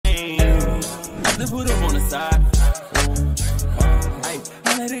to put up on the side.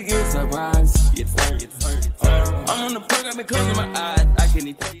 I let it get surprised. I'm on the program because of my eyes. I can't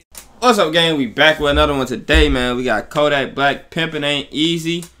even tell you. What's up, gang? We back with another one today, man. We got Kodak Black, Pimpin' Ain't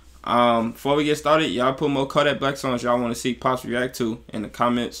Easy. Before we get started, y'all put more Kodak Black songs y'all want to see Pops react to in the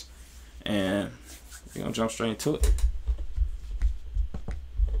comments. And we're going to jump straight into it.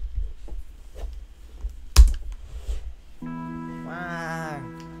 Wow.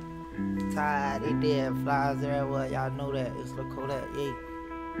 Tired, they dead, flies everywhere. Y'all know that. It's the Kodak, yeah.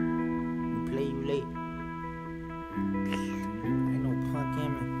 You play, you late. Ain't no punk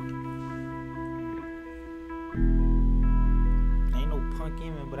in me. Ain't no punk in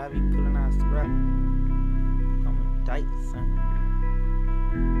me, but I be pulling out scrap. I'm a dyke, son.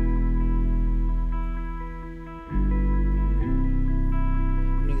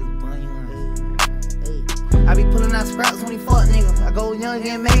 Niggas bunny. I be pulling out scraps when he fuck niggas. I go young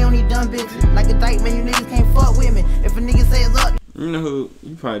and May on these dumb bitches. Like a dyke, man, you niggas can't fuck with me. If a nigga say it's up. You know who,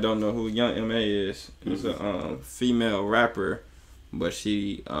 you probably don't know who Young M.A. is. It's a female rapper, but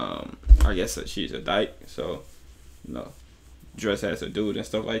she, I guess she's a dyke, so, you know, dress as a dude and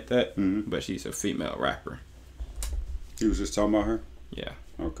stuff like that, but she's a female rapper. He was just talking about her? Yeah.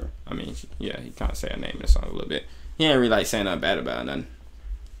 Okay. I mean, yeah, he kind of say her name in the song a little bit. He ain't really like saying nothing bad about nothing.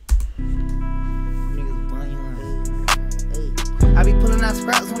 I be pulling out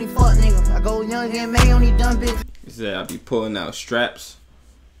scraps when he fuck niggas. I go young and May on these dumb bitches. He said I be pulling out straps.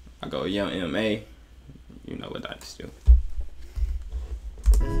 I go Young M.A. You know what I just do.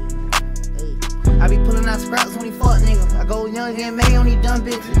 I be pulling out scraps when he fuck niggas. I go young and May on these dumb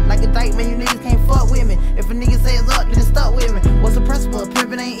bitches. Like a dyke, man, you niggas can't fuck with me. If a nigga say it's up, then stuck with me. What's the principle?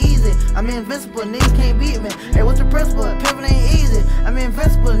 Pimpin' ain't easy. I'm invincible, niggas can't beat me. Hey, what's the principle? Pimpin' ain't easy. I'm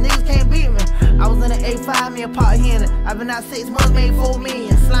invincible, niggas can't beat me. I was in an A5, me a pot hen. I've been out 6 months, made 4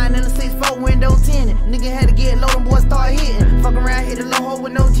 million. Sliding in the 6'4", window 10. Nigga had to get low, them boys start hitting. Fuck around, hit the low hole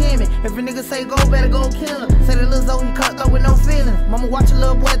with no Jimmy. If a nigga say go, better go kill him. Say the little Zoe, he cut though with no feelings. Mama watch a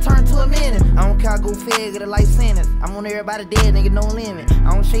little boy turn to a minute. I don't care, I go fed, get a life sentence. I'm on everybody dead, nigga, no limit.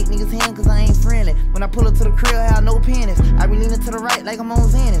 I don't shake niggas' hand cause I ain't friendly. When I pull up to the crib, I have no pennies. I be leaning to the right like I'm on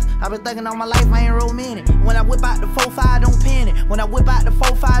Xanax. I been thugging all my life, I ain't romantic. When I whip out the 4-5, don't panic. When I whip out the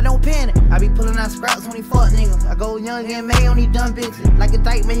 4-5, don't panic. I be pulling out scraps when he fuck niggas. I go young and May on these dumb bitches. Like a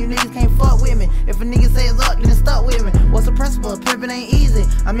dyke, man, you niggas can't fuck with me. If a nigga say it's up, then it's stuck with me. What's the principle? Pimpin' ain't easy.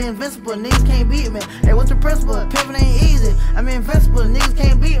 I'm invincible, niggas can't beat me. Hey, what's the principle? Pimpin' ain't easy. I'm invincible, niggas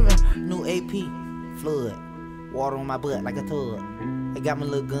can't beat me. New AP, flood. Water on my butt like a tub. They got my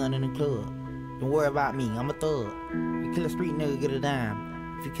little gun in the club. Don't worry about me, I'm a thug. You kill a street nigga, get a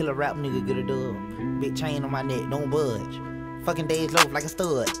dime. If you kill a rap nigga, get a dub. Big chain on my neck, don't budge. Fucking days loaf like a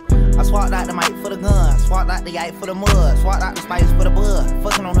stud. I swapped out the mic for the gun. Swapped out the yike for the mud. Swapped out the spice for the bud.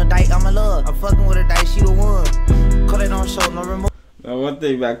 Fucking on the dyke, I'm in love. I'm fucking with a dyke, she the one. Kodak don't show no remote. Now, one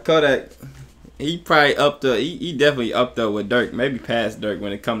thing about Kodak, he probably up there. He definitely up there with Dirk. Maybe past Dirk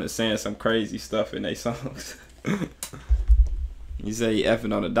when it comes to saying some crazy stuff in their songs. You say he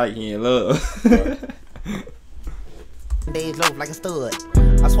effing on the dyke, he in love. Days loaf like a stud.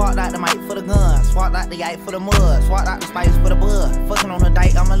 I swapped out the mic for the gun. Swapped out the yike for the mud. Swapped out the spice for the bud. Fucking on the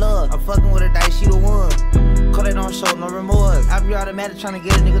dyke, I'm in love. I'm fucking with a dyke, she the one. Kodak don't show no remorse. I be automatic trying to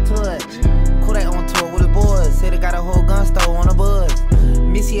get a nigga touch. Kodak on tour with his boys. Say they got a whole gun store on the buzz.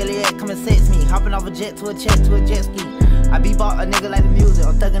 Missy Elliott come and sex me. Hopping off a jet to a jet ski. I be bought a nigga like the music.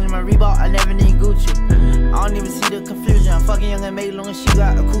 I'm thugging in my Reebok, I never need Gucci. I don't even see the confusion. I'm fucking young and made long as she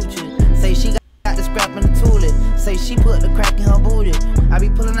got a coochie. Say she got the scrap in the toilet. Say she put the crack in her booty. I be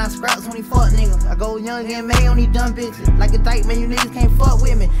pulling out scraps when he fuck niggas. I go young and May on these dumb bitches. Like a dyke, man, you niggas can't fuck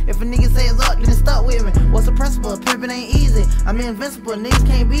with me. If a nigga say it's up, then it's stuck with me. What's the principle? Pimpin' ain't easy. I'm invincible, niggas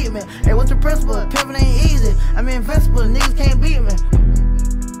can't beat me. Hey, what's the principle? Pimpin' ain't easy. I'm invincible, niggas can't beat me.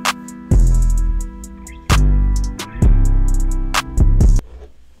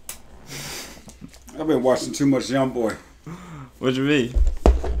 I've been watching too much YoungBoy. What you mean?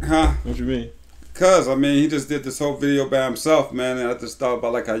 Huh? What you mean? Cause I mean he just did this whole video by himself, man, and I just thought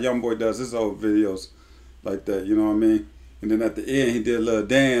about like how YoungBoy does his old videos like that, you know what I mean? And then at the end he did a little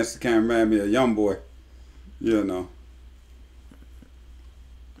dance that kind of reminded me of YoungBoy. You know.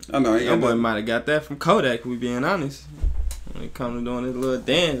 I know YoungBoy might have got that from Kodak, we being honest. When it comes to doing his little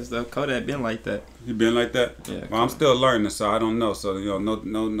dance and stuff, Kodak been like that. He been like that? Yeah. Well, I'm still learning, so I don't know. So, you know, no,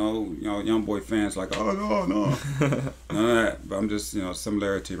 you know, YoungBoy fans like, oh, no. None of that. But I'm just, you know,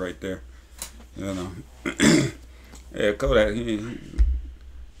 similarity right there. You know. Yeah, Kodak,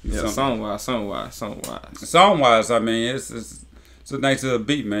 yeah, song-wise. Song-wise, I mean, it's a nice little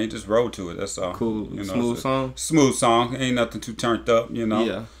beat, man. You just roll to it, that's all. Cool, you know, smooth song? Smooth song. Ain't nothing too turned up, you know.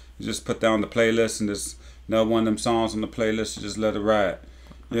 Yeah. You just put that on the playlist, and just another one of them songs on the playlist. You just let it ride.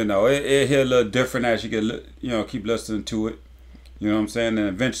 You know, it hit a little different as you get, you know, keep listening to it. You know what I'm saying? And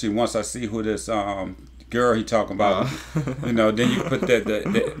eventually, once I see who this girl he talking about, you know, then you put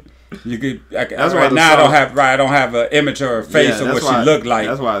that you could. Right now, I don't have an image or a face of what she looked like.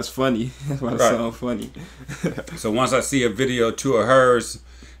 That's why it's funny. That's why it's so funny. So once I see a video or two of hers,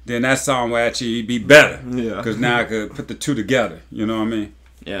 then that song will actually be better. Yeah. Because now I could put the two together. You know what I mean?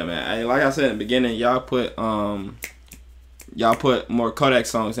 Yeah, man. Like I said in the beginning, y'all put more Kodak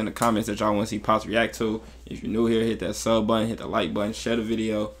songs in the comments that y'all want to see Pops react to. If you're new here, hit that sub button, hit the like button, share the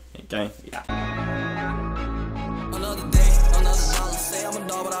video, and gang. Yeah. Another day, another dollar. Say I'm a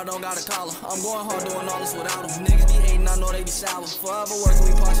dog, but I don't got a collar. I'm going hard doing all this without them. Niggas be hating, I know they be shallow. Forever working,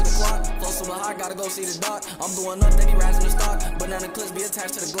 we punching the clock. Flow so high, gotta go see the doc. I'm doing up, they be rising the stock. Banana clips be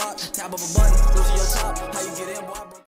attached to the Glock. Tap of a button, losing your top. How you get in, boy?